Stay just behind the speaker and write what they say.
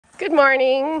Good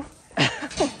morning.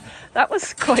 That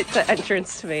was quite the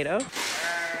entrance tomato.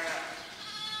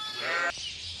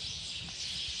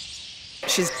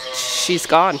 She's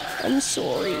gone. I'm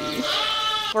sorry.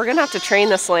 We're gonna have to train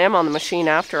this lamb on the machine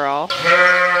after all.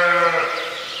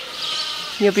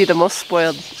 You'll be the most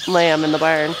spoiled lamb in the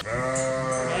barn.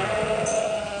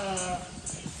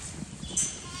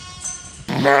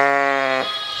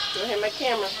 Don't hit my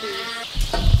camera,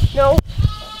 please. No.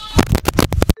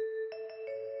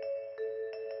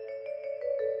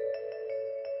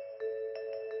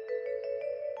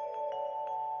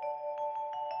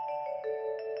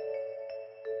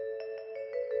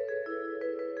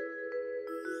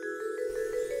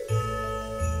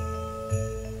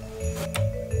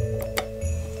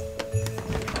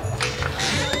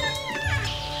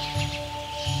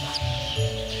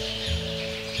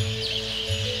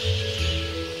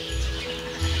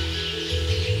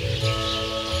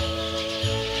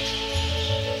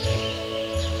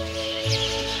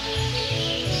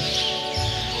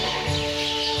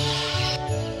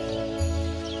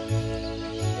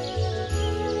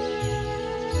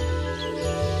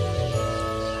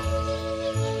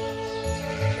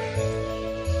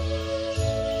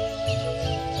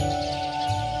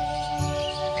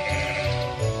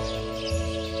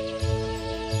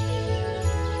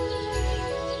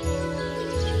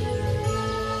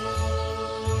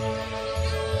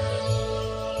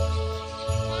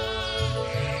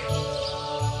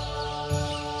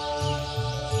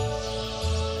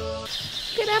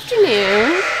 Good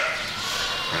afternoon.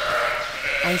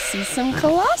 I see some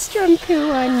colostrum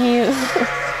poo on you.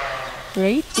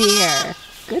 Right there.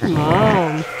 Good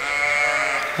mom.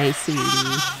 Hi, sweetie.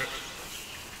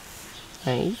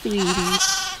 Hi, sweetie.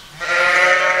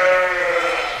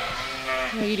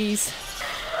 Ladies.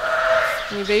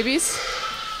 Any babies?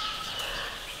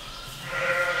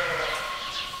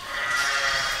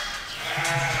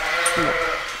 No.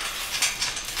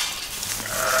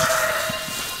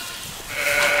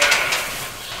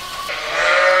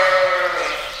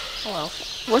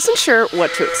 Wasn't sure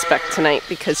what to expect tonight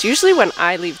because usually when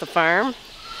I leave the farm,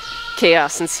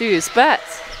 chaos ensues, but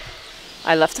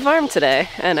I left the farm today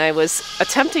and I was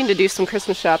attempting to do some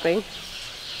Christmas shopping,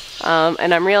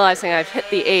 and I'm realizing I've hit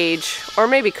the age, or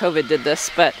maybe COVID did this,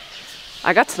 but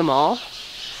I got to the mall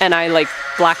and I like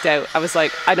blacked out. I was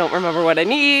like, I don't remember what I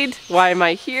need. Why am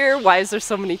I here? Why is there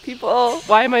so many people?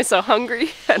 Why am I so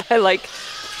hungry? And I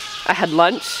had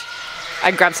lunch.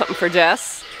 I grabbed something for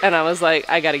Jess. And I was like,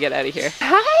 I gotta get out of here.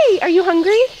 Hi, are you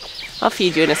hungry? I'll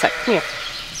feed you in a sec. Come here.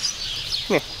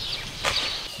 Come here.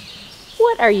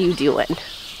 What are you doing?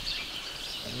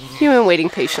 You've been waiting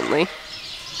patiently.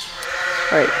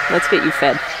 All right, let's get you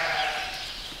fed.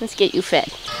 Let's get you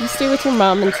fed. You stay with your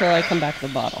mom until I come back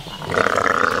with the bottle.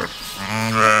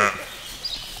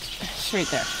 It's right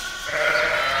there.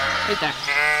 Right there.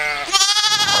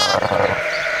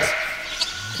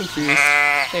 Confused.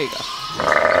 There you go.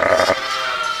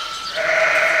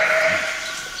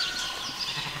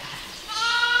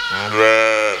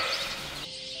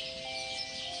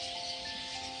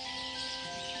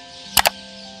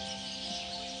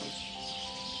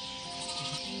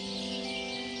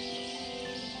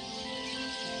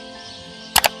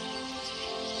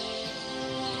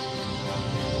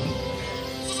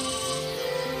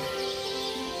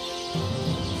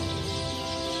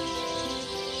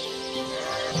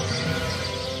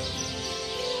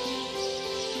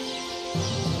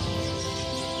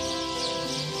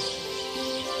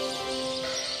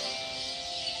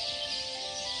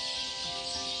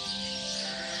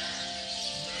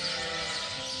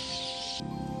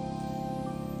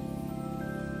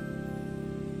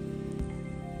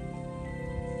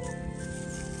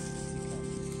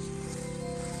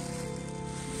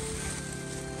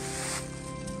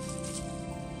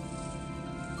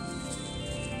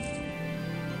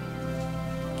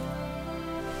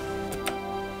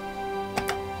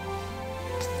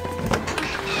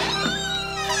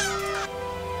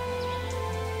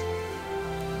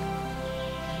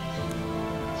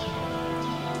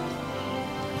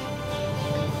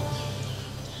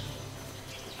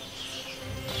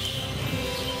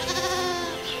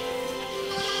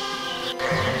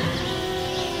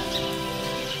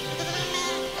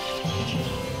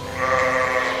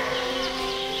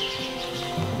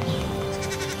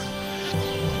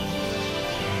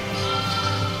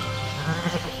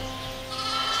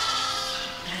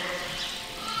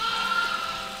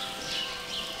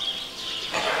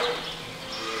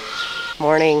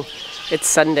 Morning. It's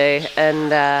Sunday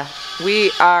and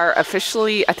we are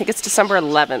officially, I think it's December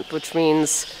 11th, which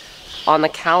means on the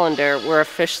calendar we're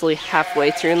officially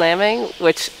halfway through lambing,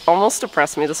 which almost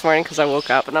depressed me this morning because I woke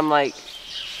up and I'm like,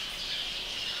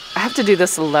 have to do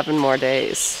this 11 more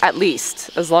days, at least,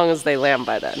 as long as they lamb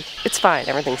by then. It's fine,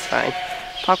 everything's fine.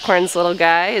 Popcorn's little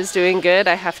guy is doing good.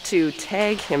 I have to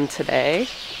tag him today.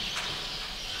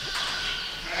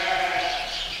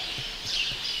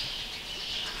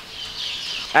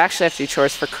 I actually have to do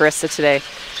chores for Carissa today.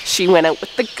 She went out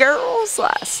with the girls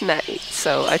last night.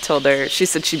 So I told her, she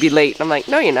said she'd be late. And I'm like,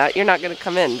 no, you're not. You're not going to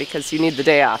come in because you need the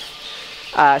day off.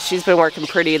 She's been working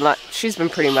pretty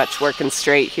much working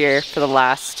straight here for the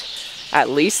last at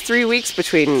least 3 weeks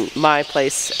between my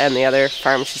place and the other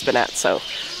farm she's been at. So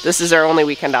this is our only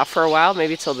weekend off for a while,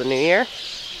 maybe till the new year.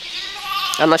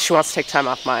 Unless she wants to take time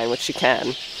off mine, which she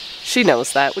can. She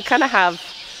knows that. We kind of have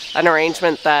an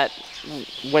arrangement that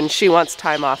when she wants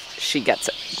time off, she gets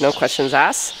it. No questions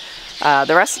asked.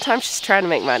 The rest of the time she's trying to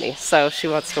make money, so she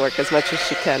wants to work as much as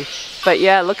she can. But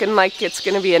yeah, looking like it's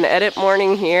going to be an edit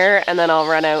morning here, and then I'll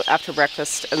run out after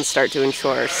breakfast and start doing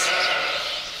chores.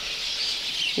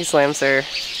 These lambs are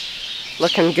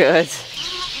looking good.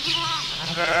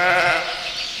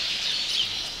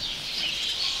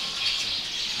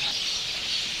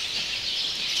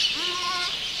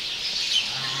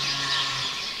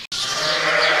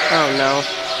 Oh no.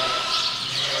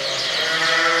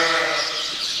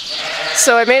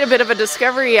 So I made a bit of a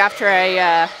discovery after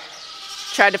I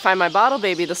tried to find my bottle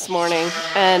baby this morning,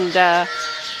 and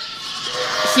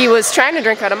he was trying to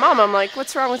drink out of Mom. I'm like,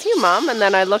 what's wrong with you, Mom? And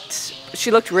then I looked,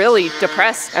 she looked really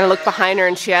depressed, and I looked behind her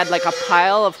and she had like a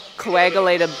pile of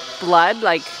coagulated blood,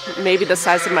 like maybe the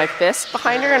size of my fist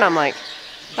behind her, and I'm like,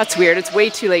 that's weird. It's way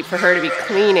too late for her to be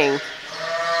cleaning.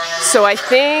 So I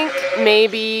think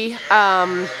maybe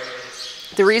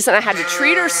the reason I had to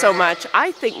treat her so much,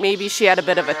 I think maybe she had a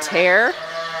bit of a tear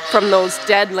from those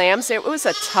dead lambs. It was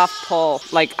a tough pull.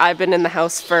 Like, I've been in the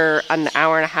house for an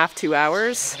hour and a half, 2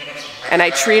 hours, and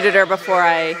I treated her before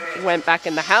I went back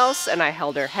in the house, and I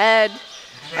held her head,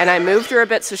 and I moved her a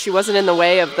bit so she wasn't in the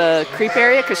way of the creep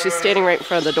area, because she's standing right in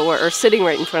front of the door, or sitting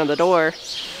right in front of the door,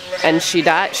 and she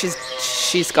died.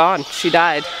 She's gone. She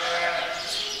died.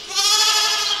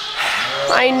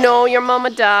 I know, your mama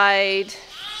died.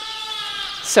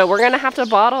 So we're gonna have to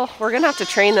we're gonna have to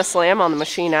train this lamb on the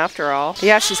machine after all.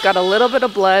 Yeah, she's got a little bit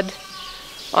of blood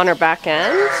on her back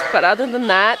end, but other than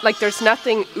that, like, there's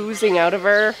nothing oozing out of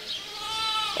her.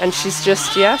 And she's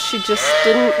just, yeah, she just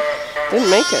didn't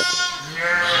make it.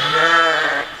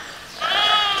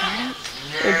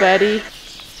 Hey, buddy.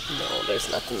 No, there's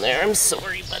nothing there. I'm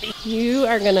sorry, buddy. You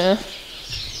are gonna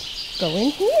go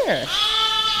in here.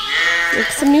 Make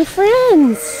some new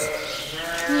friends.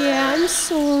 Yeah, I'm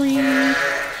sorry.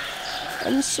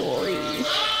 I'm sorry.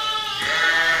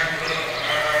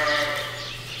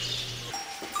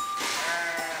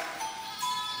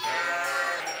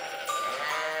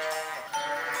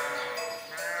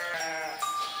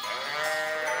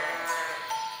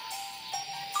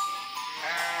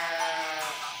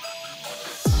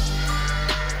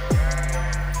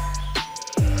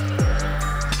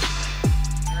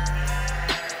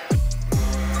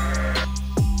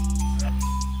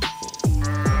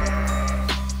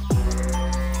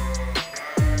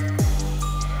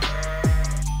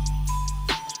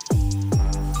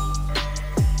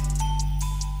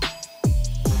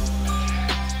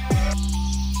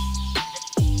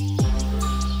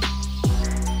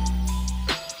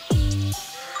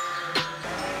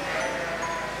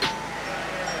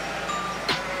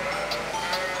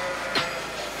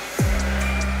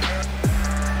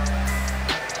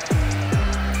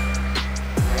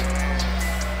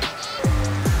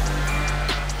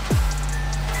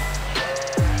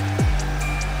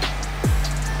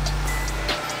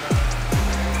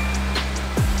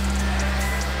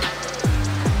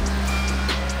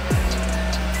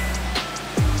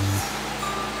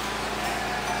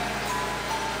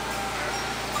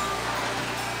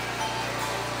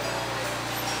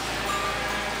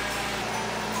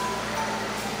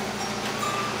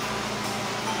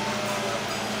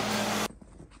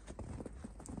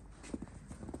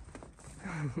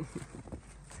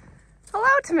 Hello,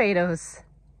 tomatoes.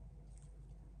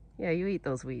 Yeah, you eat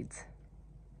those weeds.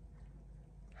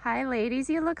 Hi, ladies.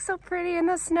 You look so pretty in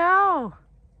the snow.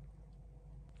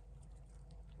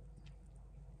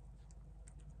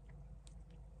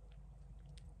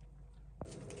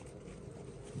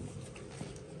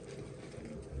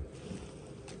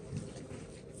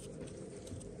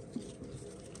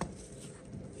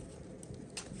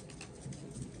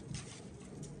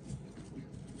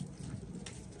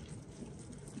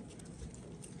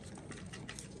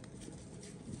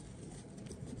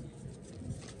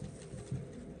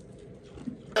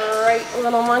 Right,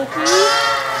 little monkey.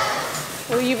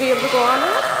 Will you be able to go on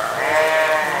it?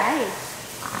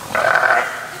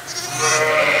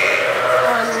 Hi.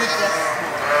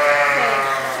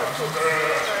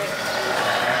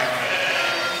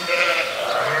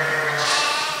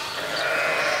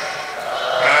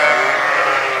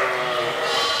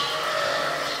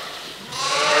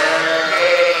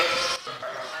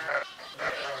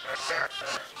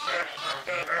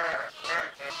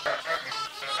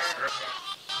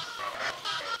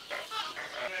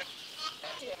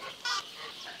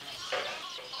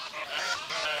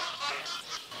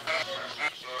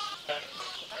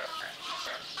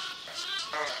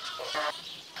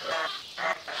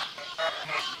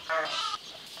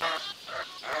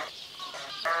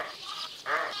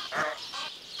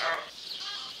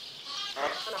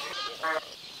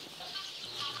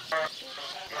 Well,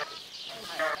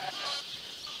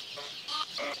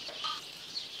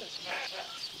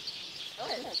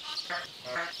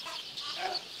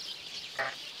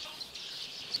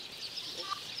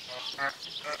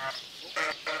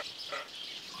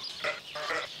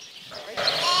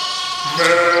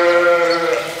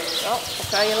 I'll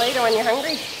tell you later when you're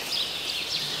hungry.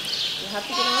 You have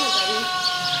to get on it, buddy.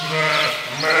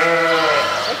 I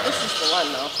think this is the one,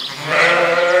 though.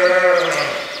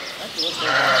 That's what's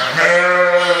going on.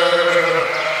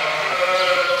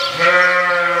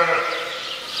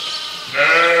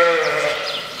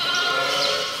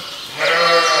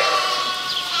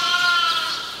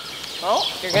 Oh,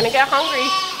 you're gonna get hungry.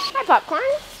 Hi, Popcorn.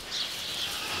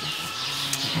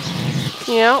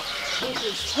 Yep.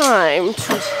 It's time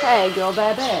to tag your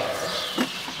baby.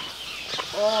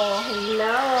 Oh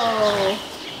no.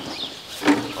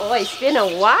 Oh, it's been a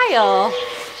while.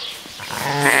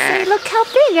 Say, look how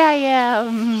big I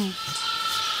am.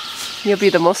 You'll be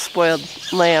the most spoiled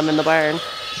lamb in the barn.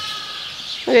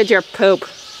 Look at your poop.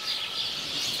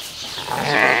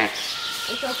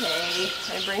 It's okay.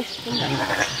 I bring some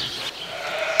back.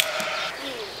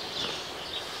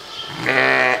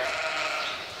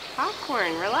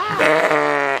 Popcorn, relax.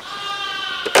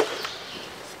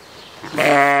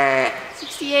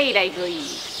 68, I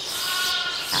believe.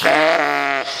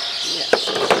 Yes.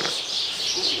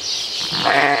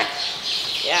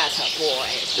 Yes, a boy.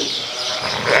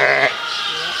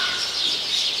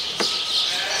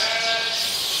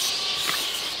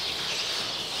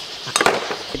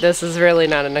 This is really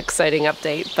not an exciting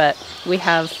update, but we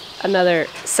have another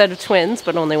set of twins,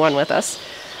 but only one with us.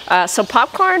 So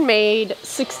Popcorn made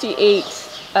 68,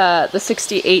 the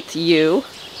 68th U,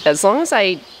 as long as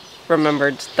I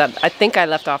remembered that. I think I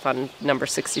left off on number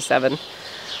 67.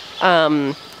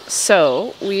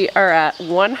 So we are at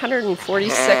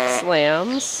 146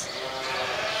 lambs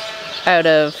out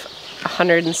of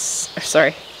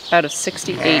out of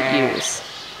 68 U's.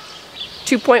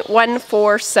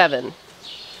 2.147.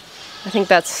 I think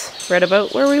that's right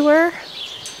about where we were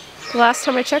the last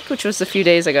time I checked, which was a few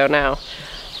days ago now.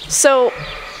 So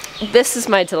this is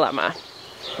my dilemma.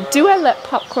 Do I let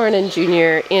Popcorn and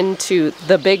Junior into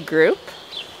the big group?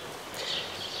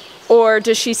 Or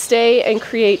does she stay and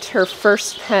create her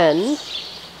first pen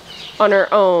on her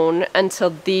own until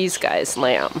these guys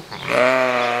lamb?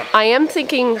 I am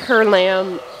thinking her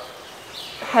lamb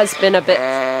has been a bit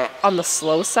on the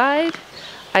slow side.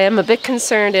 I am a bit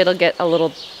concerned it'll get a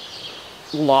little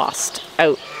lost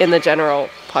out in the general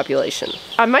population.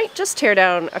 I might just tear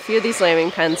down a few of these lambing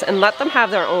pens and let them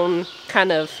have their own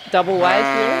kind of double wide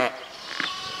here.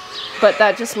 But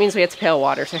that just means we have to pail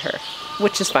water to her,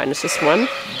 which is fine, it's just one.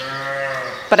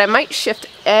 But I might shift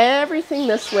everything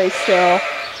this way still,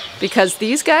 because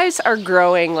these guys are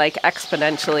growing like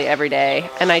exponentially every day,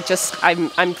 and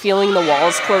I'm feeling the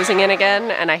walls closing in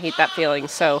again, and I hate that feeling.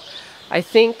 So I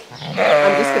think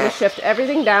I'm just going to shift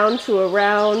everything down to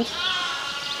around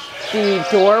the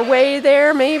doorway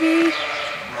there maybe,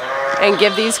 and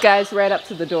give these guys right up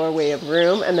to the doorway of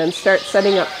room, and then start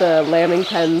setting up the lambing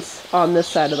pens on this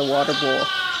side of the water bowl.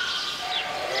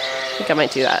 I think I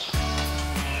might do that.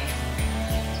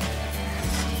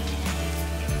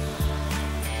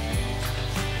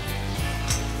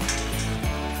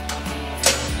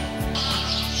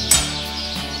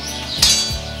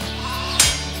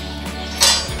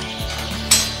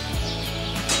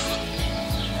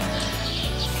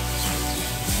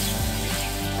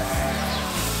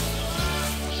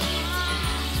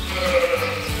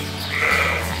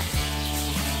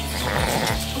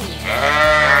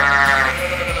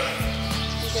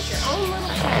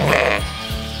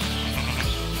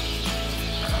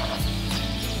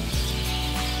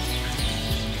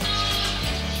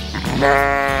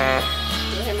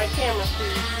 Here's my camera,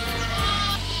 please.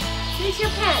 Here's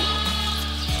your pen.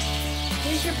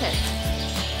 Here's your pen.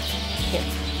 Here.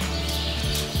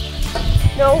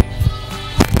 No.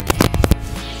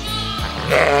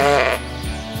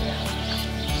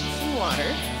 Some water.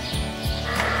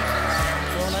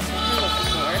 Well, that's what you're looking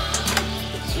for.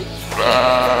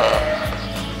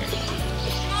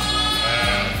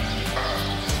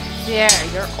 There,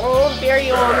 your own, very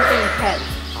own big pen.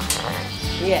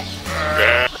 Yeah.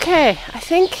 Okay, I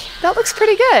think that looks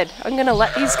pretty good. I'm gonna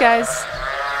let these guys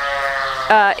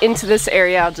into this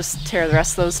area. I'll just tear the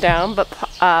rest of those down, but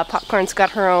Popcorn's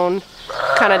got her own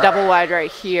kind of double wide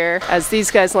right here. As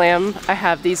these guys lamb, I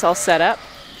have these all set up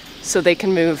so they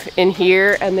can move in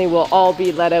here, and they will all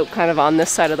be let out kind of on this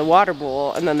side of the water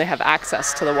bowl, and then they have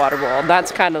access to the water bowl. And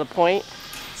that's kind of the point.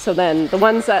 So then the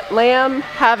ones that lamb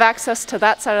have access to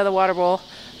that side of the water bowl.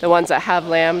 The ones that have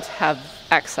lambed have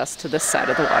access to this side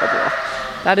of the water wheel.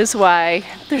 That is why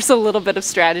there's a little bit of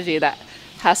strategy that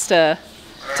has to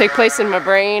take place in my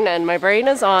brain, and my brain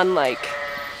is on like,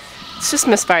 it's just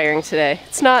misfiring today.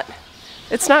 It's not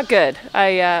good.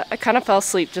 I kind of fell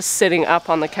asleep just sitting up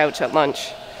on the couch at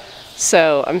lunch.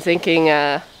 So I'm thinking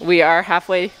we are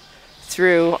halfway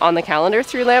through on the calendar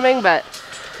through lambing, but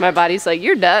my body's like,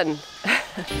 you're done.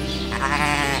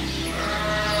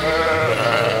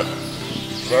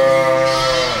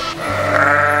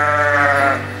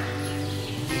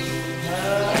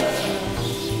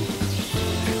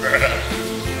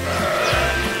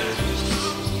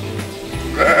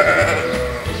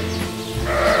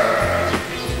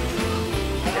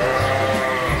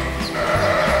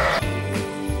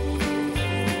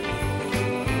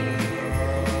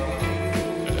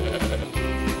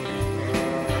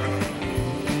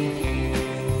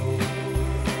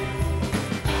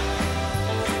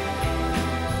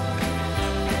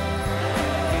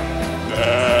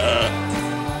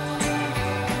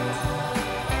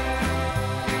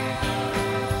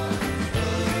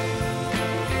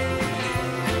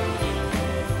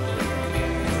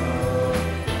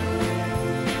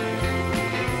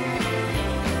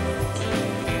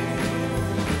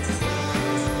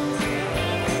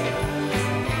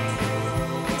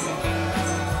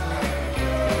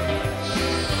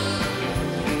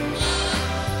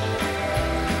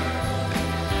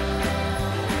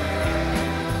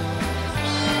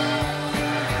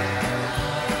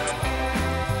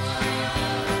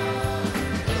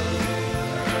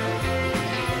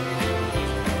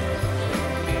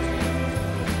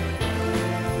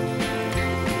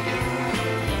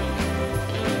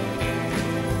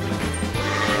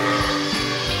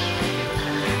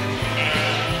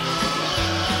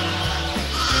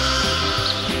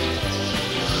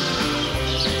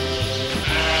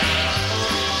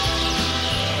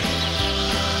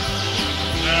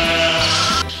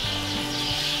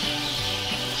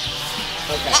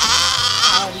 Okay.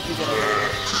 How did you get over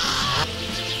there?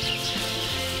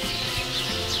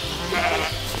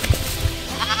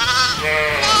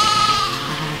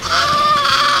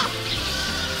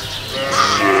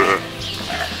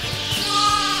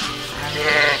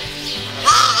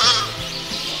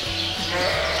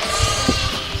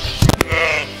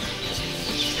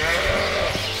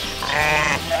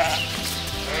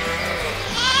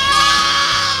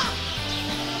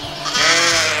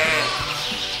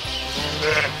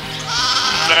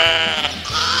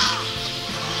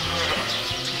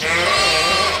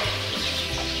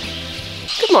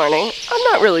 Good morning. I'm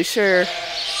not really sure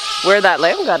where that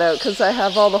lamb got out because I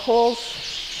have all the holes.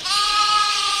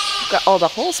 I've got all the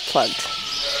holes plugged.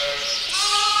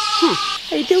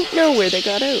 I don't know where they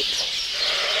got out.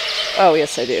 Oh,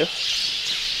 yes, I do.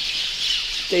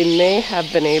 They may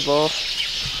have been able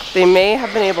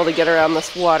to get around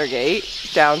this water gate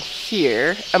down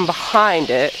here and behind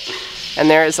it, and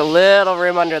there is a little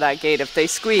room under that gate if they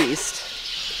squeezed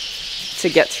to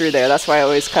get through there. That's why I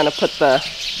always kind of put the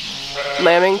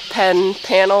lambing pen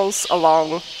panels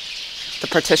along the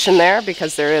partition there,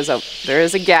 because there is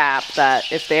a gap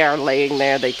that if they are laying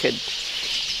there they could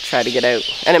try to get out.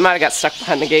 And it might have got stuck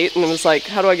behind the gate and it was like,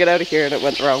 how do I get out of here? And it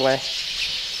went the wrong way.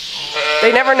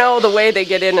 They never know the way they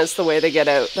get in is the way they get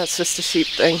out. That's just a sheep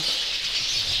thing.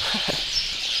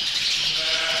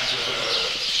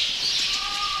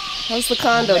 How's the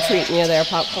condo treating you there,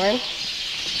 Popcorn?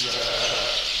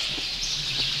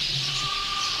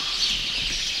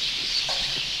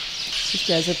 These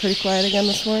guys are pretty quiet again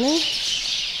this morning.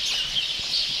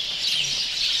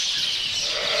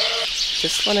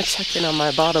 Just want to check in on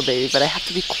my bottle baby, but I have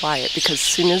to be quiet because as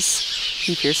soon as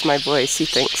he hears my voice, he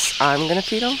thinks I'm gonna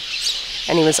feed him.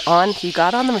 And he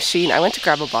got on the machine. I went to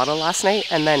grab a bottle last night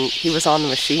and then he was on the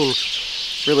machine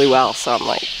really well, so I'm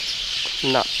like,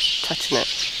 I'm not touching it.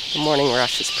 The morning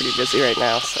rush is pretty busy right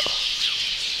now, so.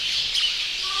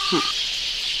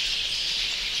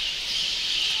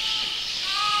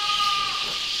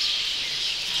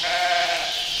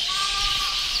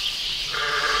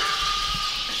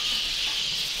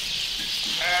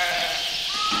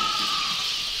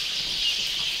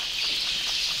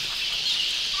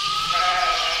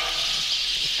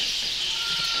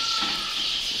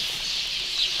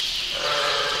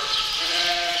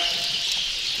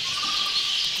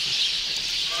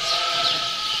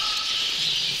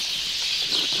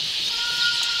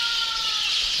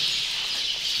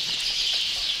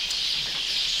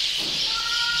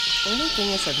 The only thing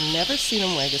is I've never seen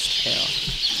him wag his tail.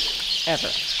 Ever.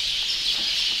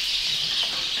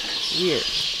 Weird.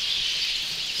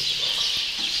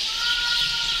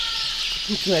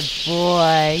 Good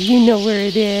boy. You know where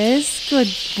it is?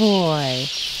 Good boy.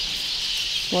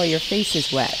 Well, your face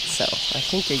is wet, so I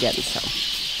think you're getting some.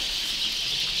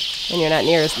 And you're not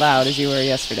near as loud as you were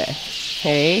yesterday.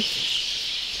 Hey,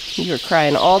 you were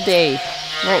crying all day,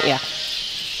 weren't you?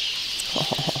 Oh,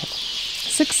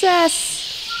 success!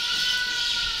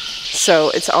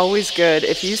 So it's always good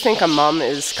if you think a mom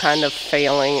is kind of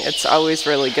failing. It's always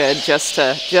really good just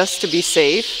to be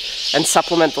safe and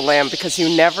supplement the lamb, because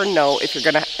you never know if you're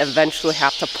gonna eventually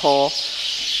have to pull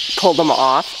them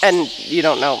off, and you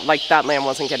don't know. Like that lamb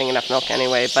wasn't getting enough milk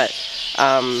anyway, but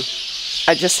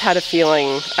I just had a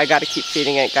feeling I got to keep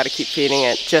feeding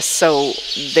it, just so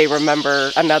they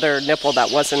remember another nipple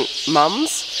that wasn't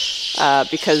mom's.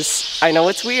 Because I know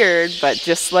it's weird, but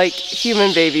just like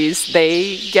human babies,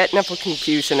 they get nipple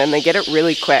confusion and they get it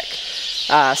really quick.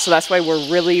 So that's why we're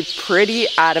really pretty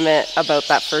adamant about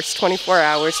that first 24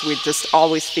 hours. We're just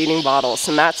always feeding bottles,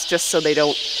 and that's just so they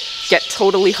don't get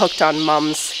totally hooked on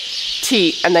mom's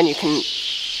teat, and then you can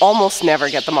almost never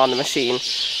get them on the machine.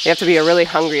 You have to be a really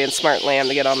hungry and smart lamb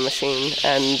to get on the machine,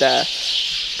 and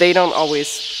they don't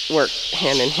always work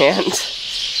hand in hand.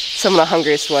 Some of the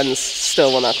hungriest ones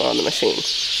still will not go on the machine.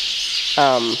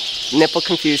 Nipple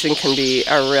confusion can be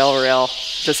a real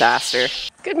disaster.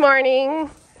 Good morning.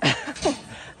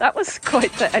 That was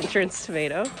quite the entrance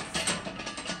tomato.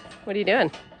 What are you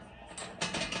doing?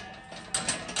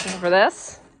 Looking for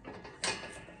this?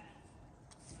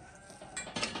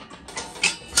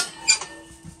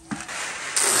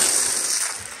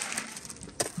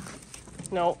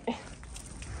 No. Hey,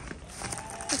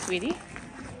 sweetie.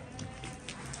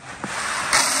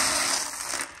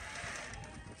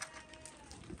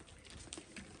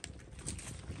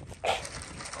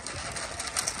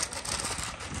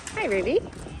 Hi, baby.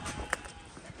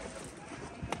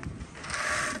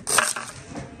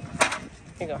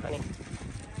 Here you go, honey.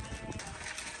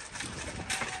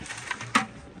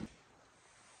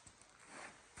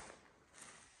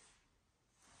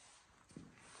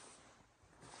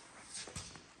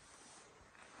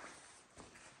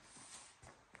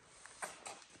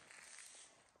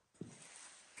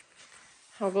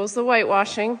 How goes the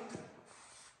whitewashing?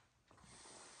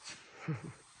 Are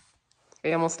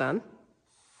you almost done?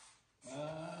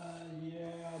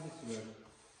 Yeah, this way.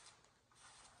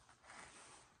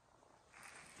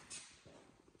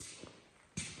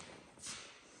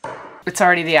 It's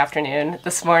already the afternoon.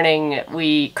 This morning,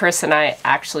 Chris and I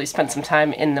actually spent some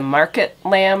time in the market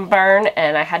lamb barn,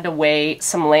 and I had to weigh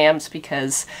some lambs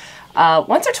because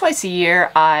once or twice a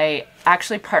year, I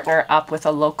actually partner up with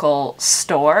a local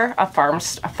store, a farm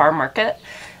market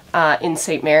in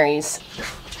St. Mary's.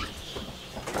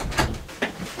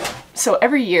 So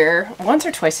every year, once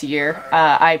or twice a year,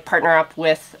 I partner up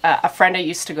with a friend I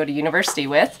used to go to university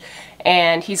with,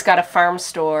 and he's got a farm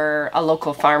store, a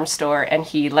local farm store, and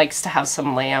he likes to have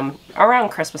some lamb around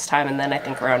Christmas time and then I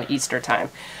think around Easter time.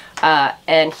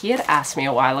 And he had asked me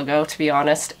a while ago, to be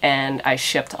honest, and I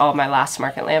shipped all my last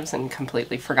market lambs and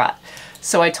completely forgot.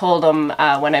 So I told him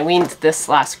when I weaned this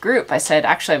last group, I said,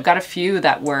 actually, I've got a few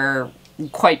that were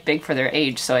quite big for their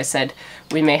age, so I said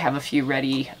we may have a few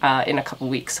ready in a couple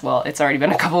weeks. Well, it's already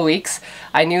been a couple weeks.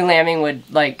 I knew lambing would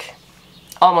like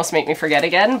almost make me forget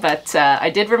again, but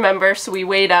I did remember, so we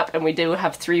weighed up and we do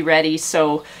have 3 ready.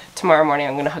 So tomorrow morning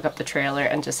I'm going to hook up the trailer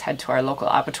and just head to our local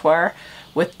abattoir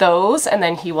with those, and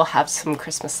then he will have some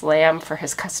Christmas lamb for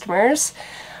his customers.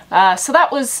 So that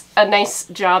was a nice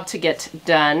job to get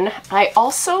done. I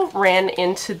also ran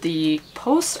into the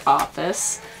post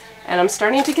office, and I'm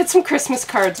starting to get some Christmas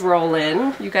cards roll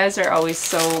in. You guys are always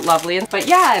so lovely. But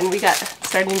yeah, and we got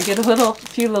starting to get a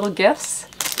few little gifts.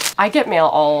 I get mail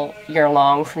all year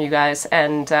long from you guys,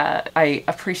 and I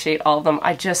appreciate all of them.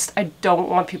 I don't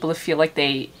want people to feel like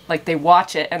they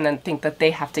watch it and then think that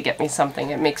they have to get me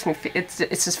something. It makes me feel, it's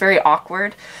just very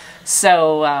awkward.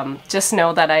 So just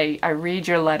know that I read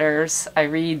your letters, I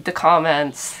read the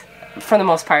comments. For the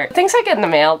most part, things I get in the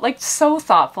mail, like, so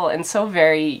thoughtful and so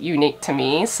very unique to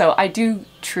me. So I do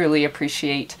truly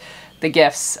appreciate the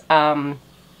gifts. Yeah,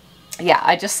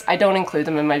 I don't include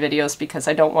them in my videos because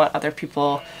I don't want other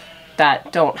people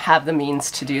that don't have the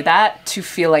means to do that to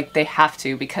feel like they have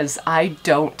to, because I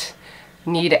don't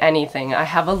need anything. I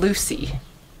have a Lucy.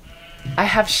 I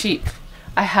have sheep.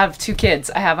 I have 2 kids.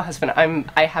 I have a husband.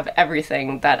 I have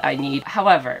everything that I need.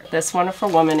 However, this wonderful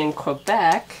woman in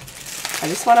Quebec, I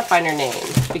just want to find her name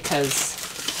because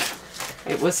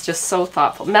it was just so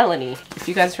thoughtful. Melanie, if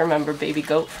you guys remember Baby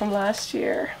Goat from last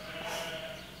year.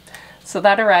 So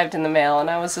that arrived in the mail, and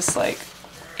I was just like,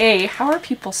 A, how are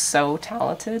people so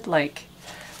talented? Like,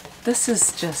 this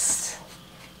is just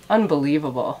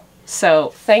unbelievable. So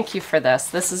thank you for this.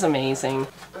 This is amazing.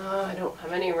 Oh, I don't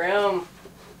have any room.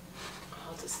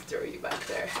 I'll just throw you back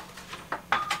there.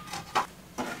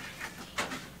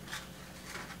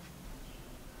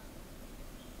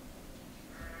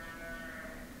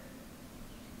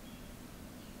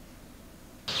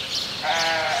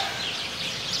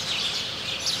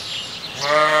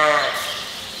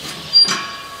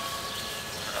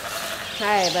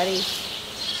 Hi, buddy.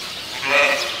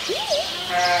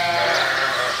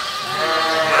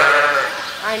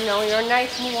 I know you're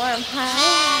nice and warm.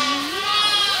 Hi.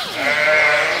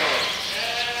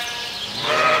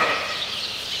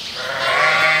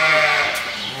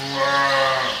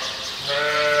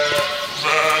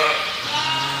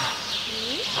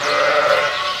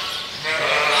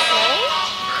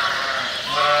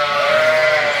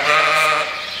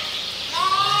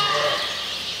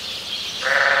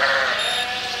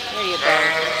 There you go.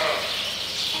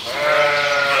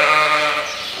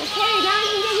 Okay, now I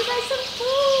can get you guys some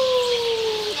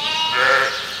food.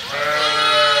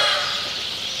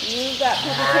 You got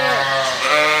purple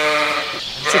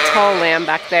pants. It's a tall lamb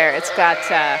back there. It's got,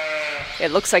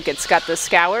 it looks like it's got the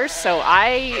scours, so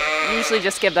I usually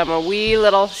just give them a wee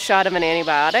little shot of an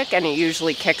antibiotic, and it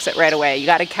usually kicks it right away. You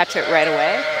got to catch it right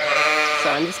away. So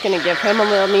I'm just going to give him a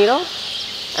little needle,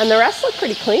 and the rest look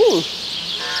pretty clean.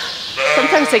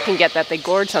 Sometimes they can get that they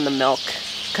gorge on the milk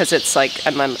because it's like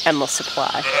an endless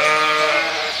supply.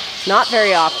 Not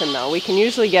very often though. We can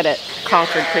usually get it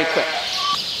conquered pretty quick.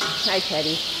 Hi,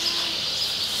 Teddy.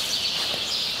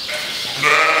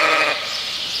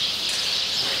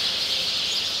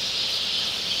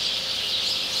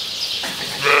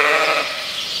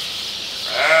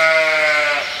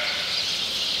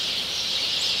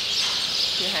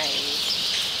 Hi.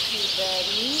 Hey,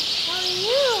 buddy. How are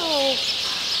you?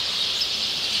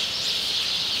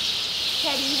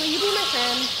 Teddy, will you be my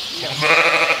friend? No.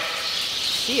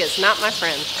 She is not my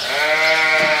friend.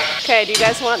 Okay, do you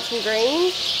guys want some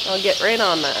grain? I'll get right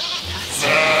on that.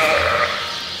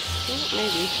 Oh,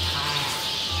 maybe.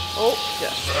 Oh,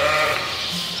 yes.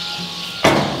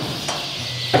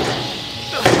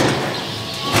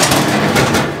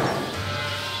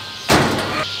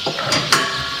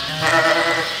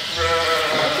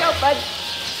 Watch out, bud.